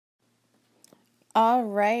All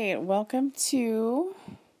right, welcome to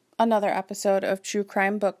another episode of True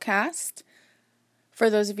Crime Bookcast. For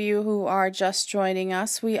those of you who are just joining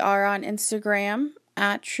us, we are on Instagram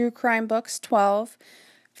at True Crime Books 12,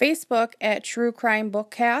 Facebook at True Crime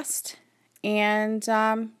Bookcast, and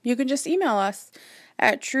you can just email us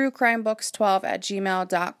at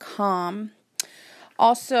truecrimebooks12@gmail.com.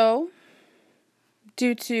 Also,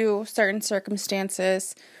 due to certain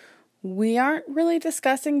circumstances, we aren't really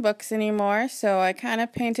discussing books anymore, so I kind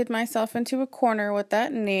of painted myself into a corner with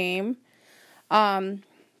that name. I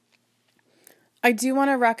do want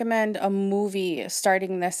to recommend a movie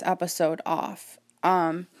starting this episode off.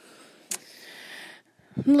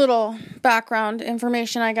 Little background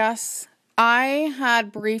information, I guess. I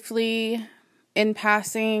had briefly, in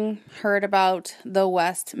passing, heard about the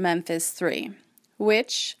West Memphis 3,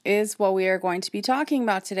 which is what we are going to be talking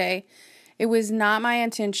about today. It was not my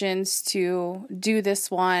intentions to do this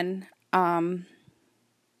one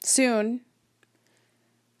soon,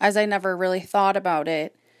 as I never really thought about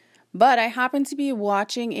it. But I happened to be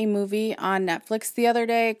watching a movie on Netflix the other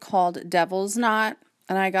day called Devil's Knot,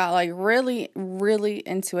 and I got really, really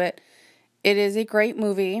into it. It is a great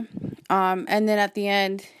movie. And then at the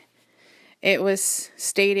end, it was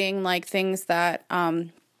stating things that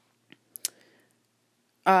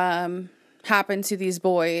happened to these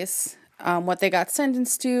boys. What they got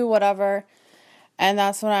sentenced to, whatever. And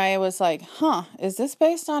that's when I was like, is this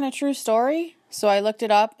based on a true story? So I looked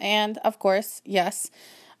it up, and of course, yes,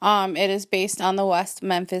 it is based on the West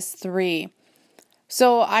Memphis 3.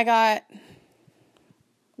 So I got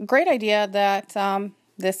a great idea that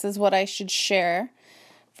this is what I should share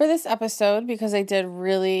for this episode, because I did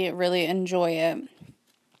really, really enjoy it.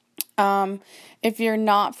 If you're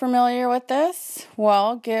not familiar with this,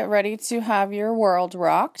 well, get ready to have your world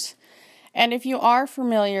rocked. And if you are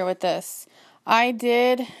familiar with this, I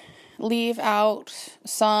did leave out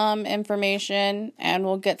some information, and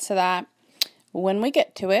we'll get to that when we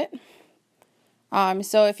get to it.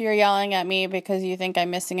 So if you're yelling at me because you think I'm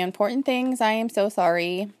missing important things, I am so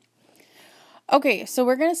sorry. Okay, so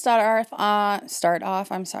we're going to start off,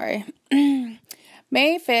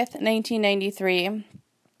 May 5th, 1993,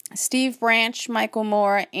 Steve Branch, Michael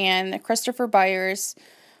Moore, and Christopher Byers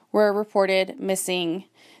were reported missing.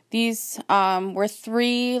 These were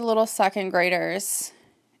 3 little second graders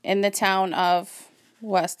in the town of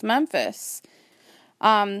West Memphis.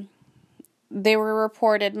 They were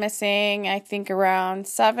reported missing, I think, around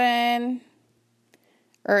 7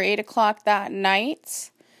 or 8 o'clock that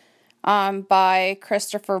night by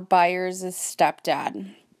Christopher Byers'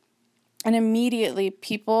 stepdad. And immediately,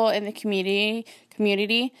 people in the community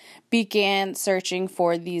began searching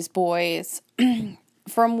for these boys.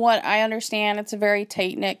 From what I understand, it's a very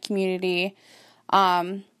tight-knit community.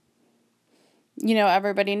 Everybody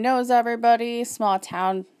knows everybody, small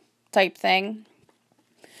town type thing.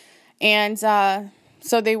 And so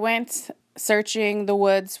they went searching the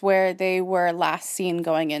woods where they were last seen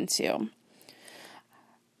going into.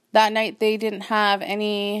 That night, they didn't have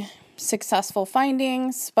any successful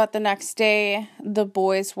findings, but the next day, the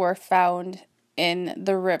boys were found in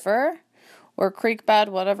the river or creek bed,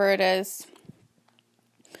 whatever it is.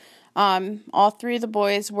 All 3 of the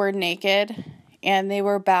boys were naked, and they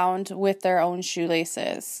were bound with their own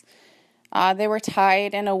shoelaces. They were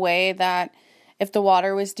tied in a way that if the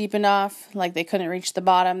water was deep enough, they couldn't reach the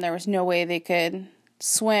bottom, there was no way they could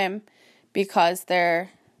swim because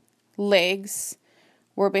their legs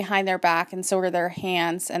were behind their back and so were their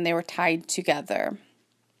hands, and they were tied together.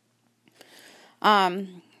 The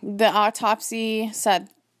autopsy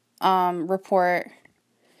report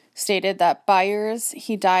stated that Byers,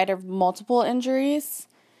 he died of multiple injuries,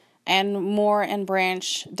 and Moore and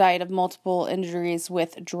Branch died of multiple injuries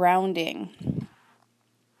with drowning.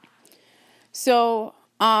 So,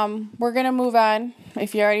 we're going to move on.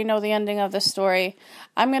 If you already know the ending of the story,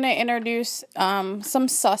 I'm going to introduce some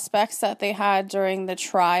suspects that they had during the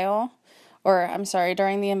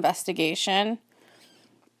during the investigation.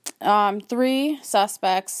 3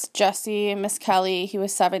 suspects: Jesse Miskelly, he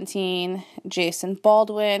was 17, Jason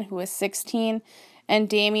Baldwin, who was 16, and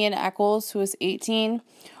Damian Eccles, who was 18,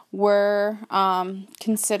 were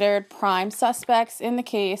considered prime suspects in the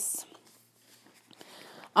case.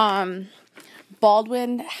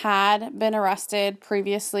 Baldwin had been arrested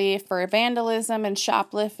previously for vandalism and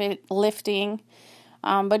shoplifting,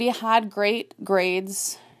 but he had great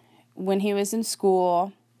grades when he was in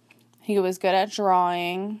school. He was good at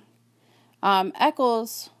drawing.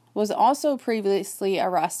 Eccles was also previously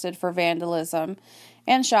arrested for vandalism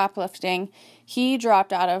and shoplifting. He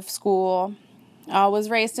dropped out of school, was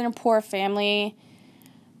raised in a poor family,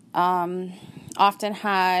 often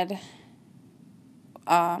had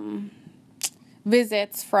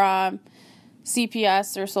visits from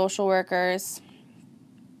CPS or social workers.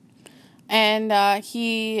 And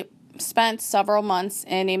he spent several months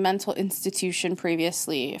in a mental institution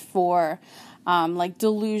previously for like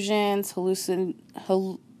delusions,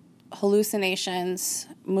 hallucinations,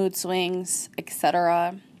 mood swings,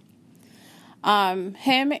 etc.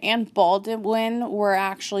 Him and Baldwin were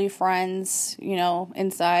actually friends,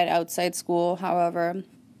 inside, outside school, however.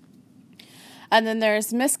 And then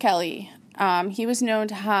there's Misskelley. He was known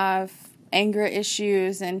to have anger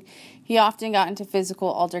issues, and he often got into physical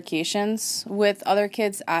altercations with other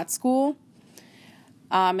kids at school.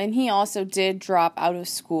 And he also did drop out of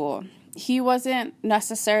school. He wasn't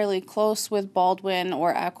necessarily close with Baldwin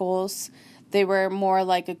or Eccles. They were more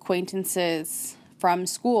like acquaintances from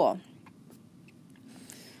school.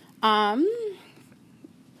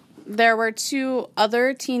 There were two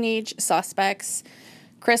other teenage suspects,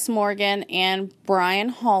 Chris Morgan and Brian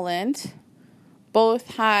Holland.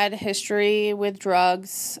 Both had history with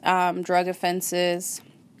drugs, drug offenses,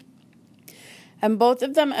 and both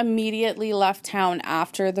of them immediately left town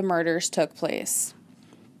after the murders took place.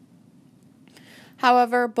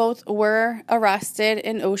 However, both were arrested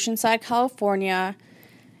in Oceanside, California,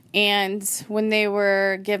 and when they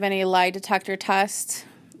were given a lie detector test,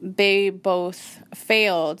 they both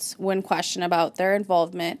failed when questioned about their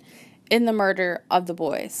involvement in the murder of the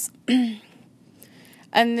boys.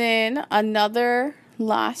 And then another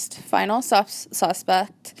last final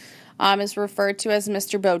suspect is referred to as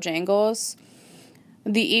Mr. Bojangles.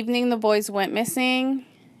 The evening the boys went missing,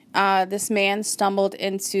 this man stumbled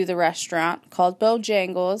into the restaurant called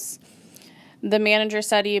Bojangles. The manager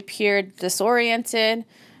said he appeared disoriented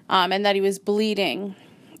and that he was bleeding.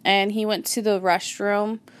 And he went to the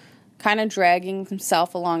restroom, kind of dragging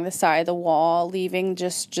himself along the side of the wall, leaving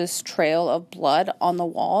just trail of blood on the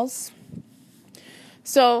walls.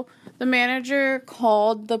 So the manager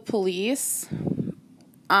called the police,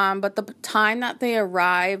 but the time that they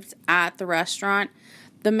arrived at the restaurant,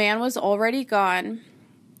 the man was already gone.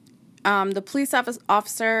 The police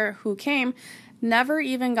officer who came never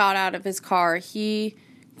even got out of his car. He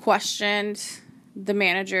questioned the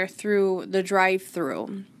manager through the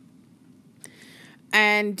drive-thru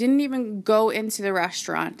and didn't even go into the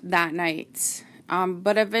restaurant that night.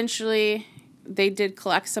 But eventually they did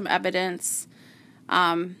collect some evidence.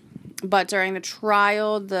 But during the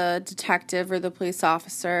trial, the detective or the police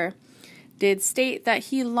officer did state that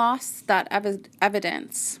he lost that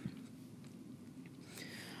evidence.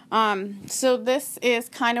 So this is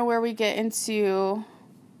kind of where we get into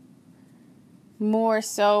more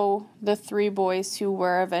so the three boys who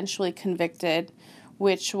were eventually convicted,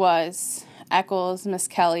 which was Eccles,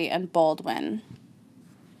 Misskelley, and Baldwin.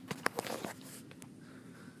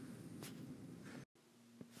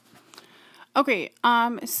 Okay,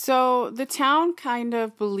 so the town kind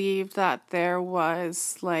of believed that there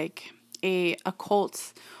was like a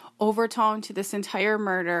occult overtone to this entire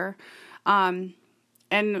murder. And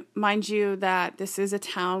mind you that this is a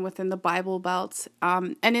town within the Bible Belt.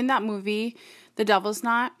 And in that movie, The Devil's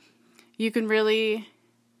Knot, you can really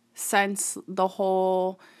sense the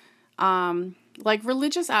whole like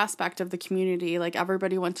religious aspect of the community. Like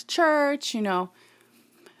everybody went to church,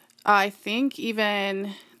 I think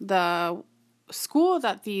even the school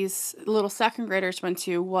that these little second graders went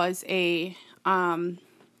to was a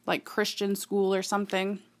like Christian school or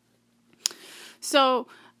something. So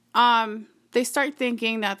they start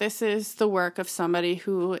thinking that this is the work of somebody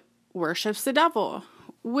who worships the devil,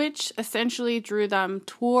 which essentially drew them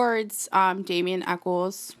towards Damien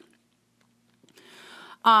Eccles.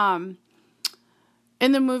 In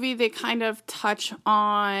the movie, they kind of touch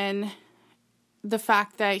on the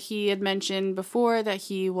fact that he had mentioned before that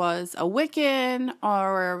he was a Wiccan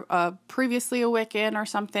or previously a Wiccan or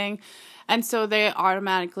something. And so they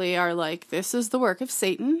automatically are like, this is the work of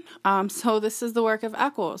Satan. So this is the work of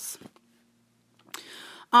Eccles.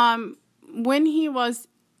 When he was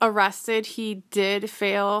arrested, he did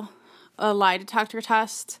fail a lie detector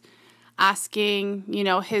test asking,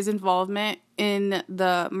 his involvement in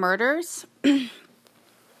the murders.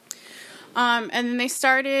 And then they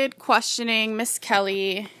started questioning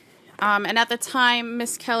Misskelley. And at the time,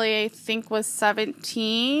 Misskelley, I think, was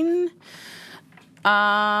 17.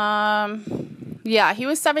 Yeah, he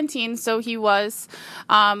was 17, so he was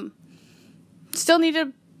still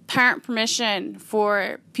needed parent permission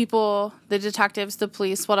for people, the detectives, the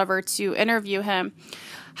police, whatever, to interview him.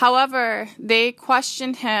 However, they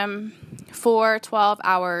questioned him for 12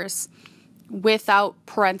 hours without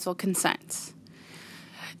parental consent.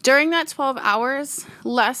 During that 12 hours,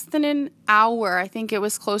 less than an hour, I think it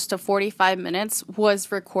was close to 45 minutes,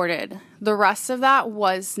 was recorded. The rest of that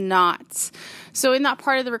was not. So in that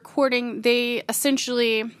part of the recording, they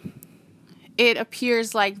essentially, it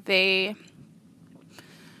appears like they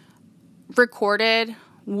recorded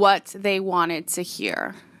what they wanted to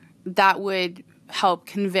hear that would help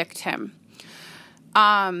convict him.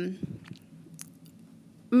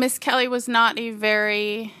 Miss Kelly was not a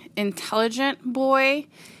very intelligent boy.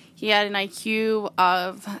 He had an IQ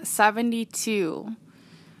of 72.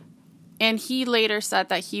 And he later said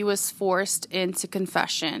that he was forced into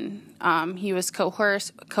confession. He was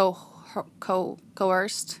coerced,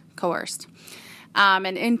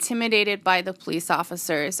 and intimidated by the police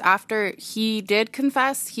officers. After he did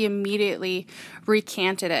confess, he immediately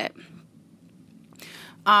recanted it.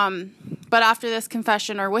 But after this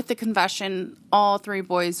confession, or with the confession, all three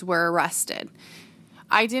boys were arrested.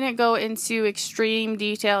 I didn't go into extreme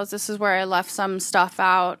details. This is where I left some stuff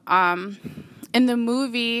out. In the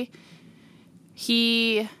movie,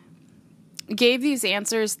 he gave these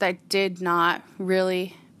answers that did not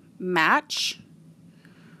really match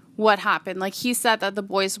what happened. Like, he said that the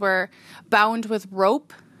boys were bound with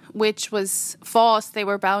rope, which was false. They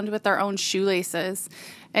were bound with their own shoelaces.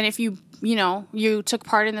 And if you took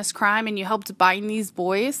part in this crime and you helped bind these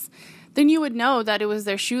boys, then you would know that it was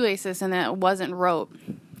their shoelaces and that it wasn't rope.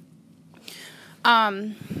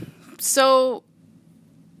 And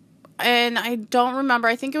I don't remember.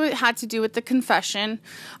 I think it had to do with the confession.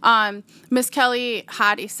 Miss Kelly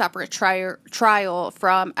had a separate trial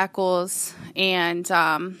from Echols and,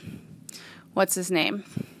 what's his name?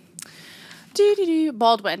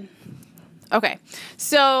 Baldwin. Okay.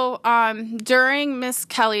 So, during Miss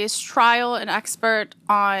Kelly's trial, an expert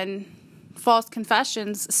on false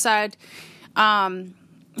confessions said,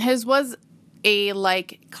 his was a,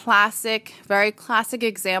 very classic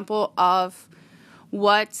example of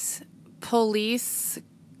what police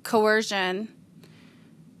coercion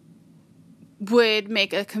would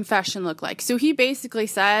make a confession look like. So he basically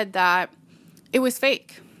said that it was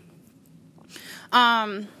fake.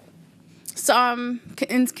 Some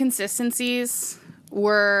inconsistencies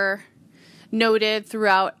were noted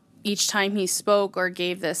throughout each time he spoke or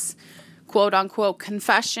gave this quote-unquote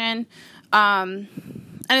confession. And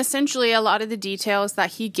essentially, a lot of the details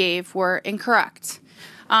that he gave were incorrect.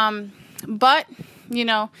 But,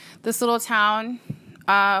 this little town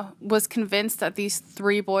was convinced that these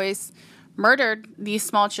three boys murdered these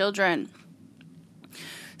small children.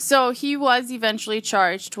 So he was eventually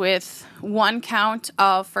charged with 1 count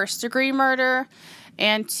of first-degree murder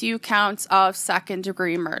and 2 counts of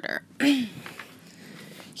second-degree murder.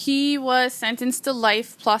 He was sentenced to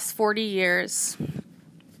life plus 40 years.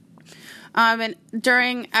 And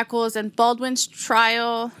during Echols and Baldwin's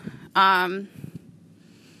trial,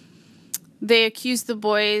 they accused the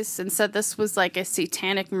boys and said this was like a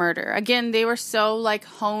satanic murder. Again, they were so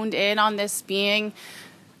honed in on this being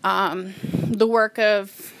the work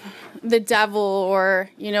of the devil or,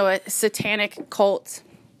 a satanic cult.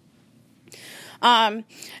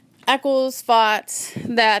 Echols thought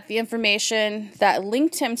that the information that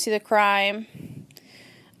linked him to the crime,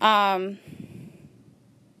 I'm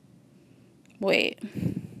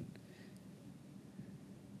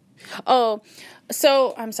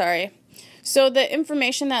sorry. So the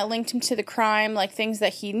information that linked him to the crime, like things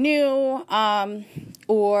that he knew,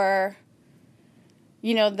 or,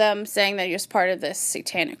 them saying that he was part of this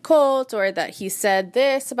satanic cult, or that he said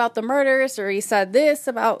this about the murders, or he said this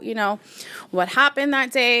about, what happened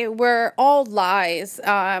that day, were all lies.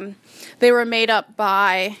 They were made up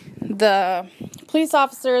by the police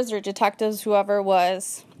officers or detectives, whoever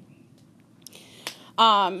was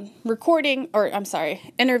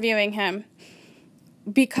interviewing him,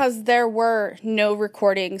 because there were no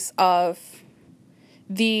recordings of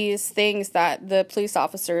these things that the police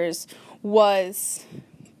officers were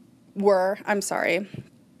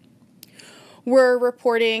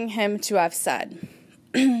reporting him to have said.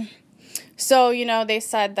 So, they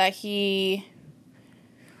said that he,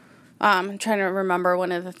 I'm trying to remember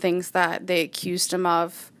one of the things that they accused him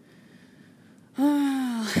of.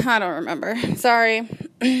 I don't remember. Sorry.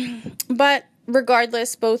 But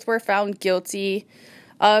regardless, both were found guilty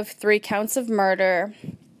of 3 counts of murder.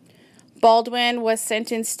 Baldwin was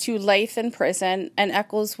sentenced to life in prison, and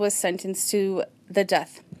Echols was sentenced to the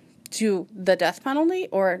death penalty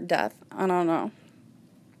or death. I don't know.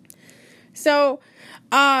 So,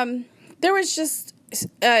 there was just,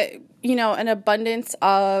 an abundance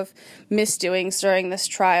of misdoings during this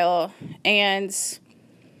trial, and,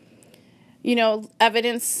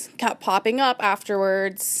 evidence kept popping up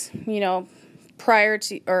afterwards, prior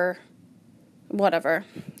to, or whatever.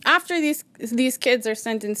 after these kids are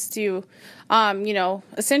sentenced to,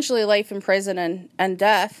 essentially life in prison and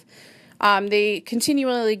death, they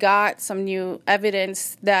continually got some new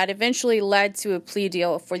evidence that eventually led to a plea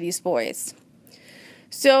deal for these boys.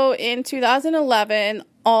 So in 2011,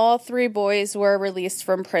 all 3 boys were released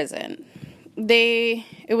from prison.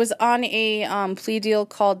 It was on a plea deal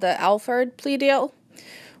called the Alford plea deal,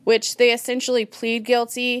 which they essentially plead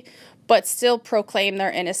guilty, but still proclaim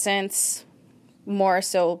their innocence, more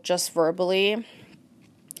so just verbally.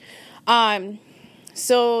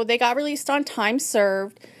 So they got released on time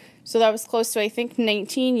served, so that was close to, I think,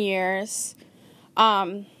 19 years.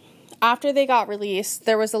 After they got released,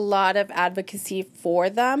 there was a lot of advocacy for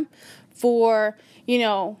them, for,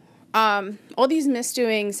 all these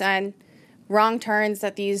misdoings and wrong turns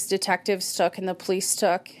that these detectives took and the police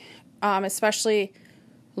took, especially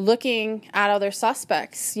looking at other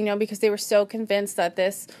suspects, because they were so convinced that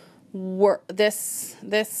this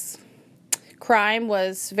crime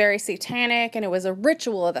was very satanic and it was a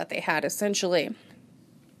ritual that they had, essentially.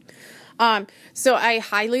 So I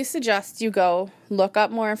highly suggest you go look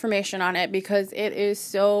up more information on it, because it is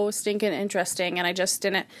so stinking interesting, and I just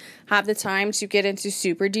didn't have the time to get into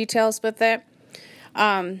super details with it.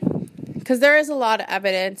 Because there is a lot of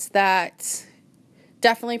evidence that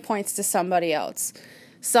definitely points to somebody else.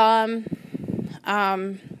 Some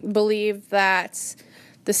believe that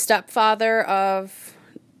the stepfather of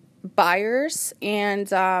Byers and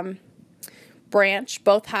Branch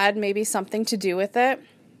both had maybe something to do with it,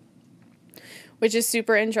 which is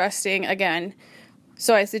super interesting, again.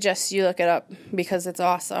 So I suggest you look it up because it's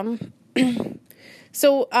awesome.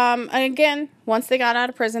 So, and again, once they got out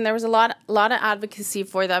of prison, there was a lot of advocacy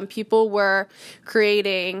for them. People were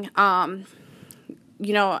creating,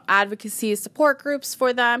 advocacy support groups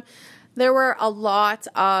for them. There were a lot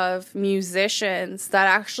of musicians that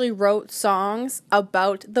actually wrote songs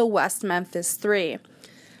about the West Memphis Three.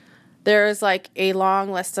 There's like a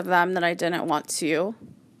long list of them that I didn't want to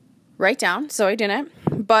write down, so I didn't.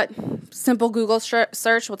 But simple Google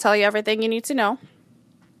search will tell you everything you need to know.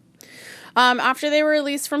 After they were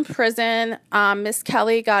released from prison, Miss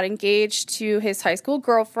Kelly got engaged to his high school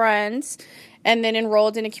girlfriend and then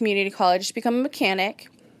enrolled in a community college to become a mechanic.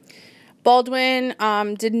 Baldwin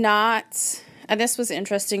did not, and this was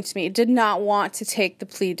interesting to me, did not want to take the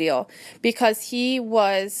plea deal because he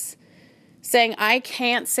was saying, I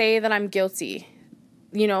can't say that I'm guilty.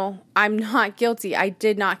 I'm not guilty. I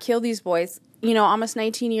did not kill these boys. Almost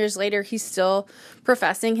 19 years later, he's still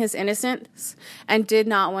professing his innocence and did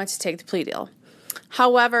not want to take the plea deal.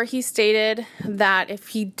 However, he stated that if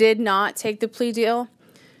he did not take the plea deal,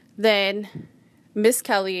 then Miss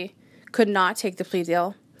Kelly could not take the plea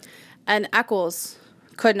deal and Eccles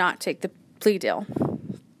could not take the plea deal.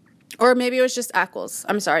 Or maybe it was just Eccles.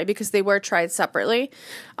 I'm sorry, because they were tried separately.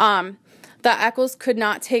 That Eccles could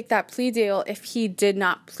not take that plea deal if he did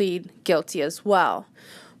not plead guilty as well,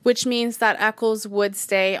 which means that Eccles would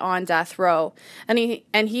stay on death row. And he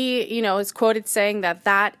is quoted saying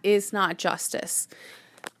that is not justice.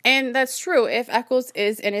 And that's true. If Eccles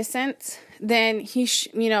is innocent, then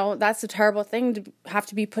that's a terrible thing to have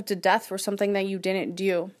to be put to death for something that you didn't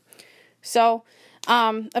do. So,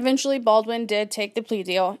 eventually Baldwin did take the plea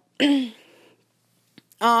deal. He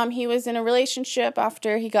was in a relationship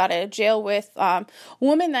after he got out of jail with a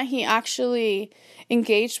woman that he actually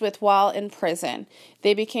engaged with while in prison.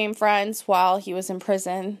 They became friends while he was in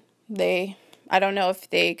prison. I don't know if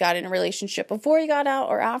they got in a relationship before he got out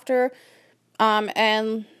or after.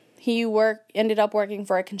 And he ended up working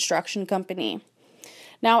for a construction company.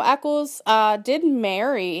 Now, Eccles did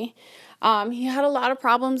marry. He had a lot of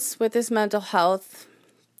problems with his mental health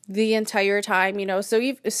the entire time,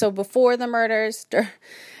 so before the murders,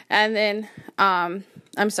 and then,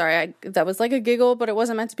 I'm sorry, that was like a giggle, but it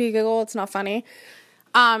wasn't meant to be a giggle, it's not funny,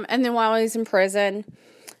 and then while he's in prison,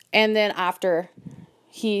 and then after,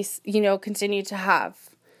 he's, continued to have,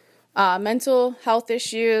 mental health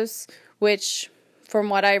issues, which, from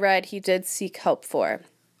what I read, he did seek help for.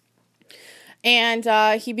 And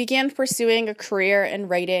he began pursuing a career in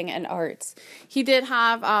writing and arts. He did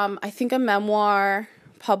have, I think, a memoir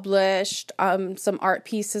published, some art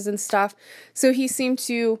pieces and stuff. So he seemed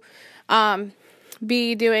to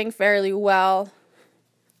be doing fairly well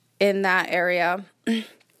in that area.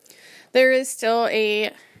 There is still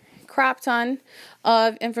a crap ton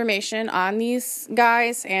of information on these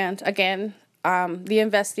guys, and again, the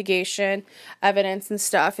investigation, evidence and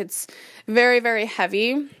stuff. It's very, very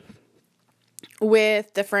heavy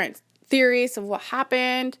with different theories of what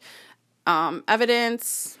happened,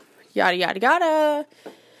 evidence, yada, yada, yada.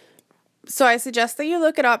 So I suggest that you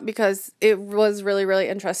look it up because it was really, really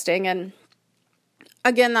interesting. And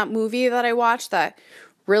again, that movie that I watched that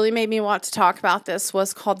really made me want to talk about this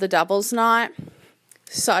was called The Devil's Knot.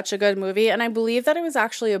 Such a good movie. And I believe that it was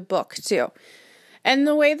actually a book too. And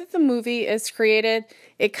the way that the movie is created,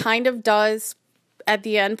 it kind of does at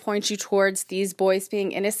the end point you towards these boys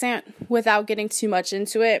being innocent without getting too much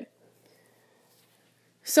into it.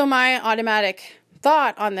 So my automatic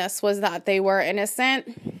thought on this was that they were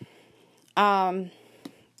innocent.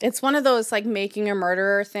 It's one of those like Making a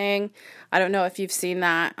Murderer thing. I don't know if you've seen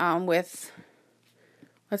that with,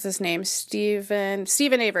 what's his name? Stephen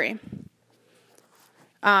Avery.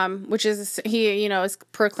 Which is, he, is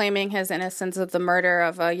proclaiming his innocence of the murder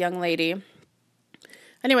of a young lady.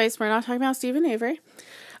 Anyways, we're not talking about Stephen Avery.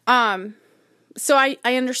 So I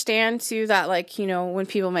understand too that when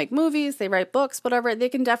people make movies, they write books, whatever, they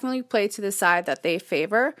can definitely play to the side that they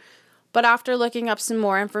favor. But after looking up some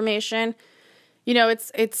more information,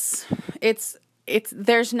 it's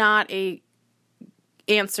there's not a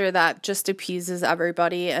answer that just appeases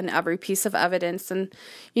everybody and every piece of evidence and,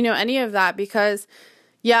 any of that, because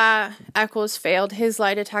yeah, Echols failed his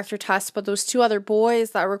lie detector test, but those two other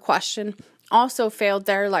boys that were questioned also failed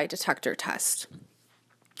their lie detector test.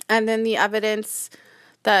 And then the evidence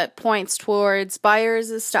that points towards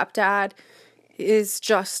Byers' stepdad is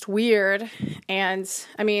just weird. And,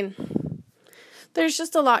 there's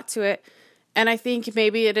just a lot to it. And I think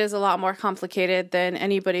maybe it is a lot more complicated than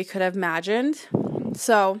anybody could have imagined.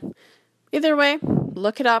 So, either way,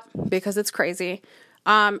 look it up because it's crazy.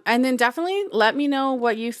 And then definitely let me know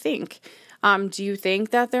what you think. Do you think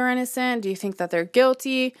that they're innocent? Do you think that they're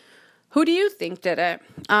guilty? Who do you think did it?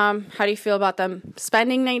 How do you feel about them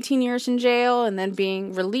spending 19 years in jail and then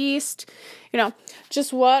being released?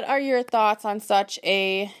 Just what are your thoughts on such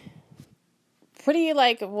a pretty,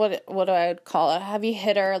 what do I call it? Heavy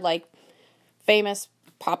hitter, famous,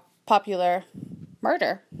 popular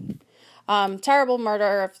murder. Terrible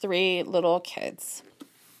murder of 3 little kids.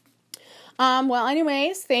 Well,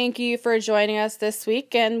 anyways, thank you for joining us this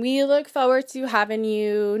week, and we look forward to having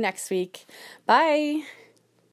you next week. Bye.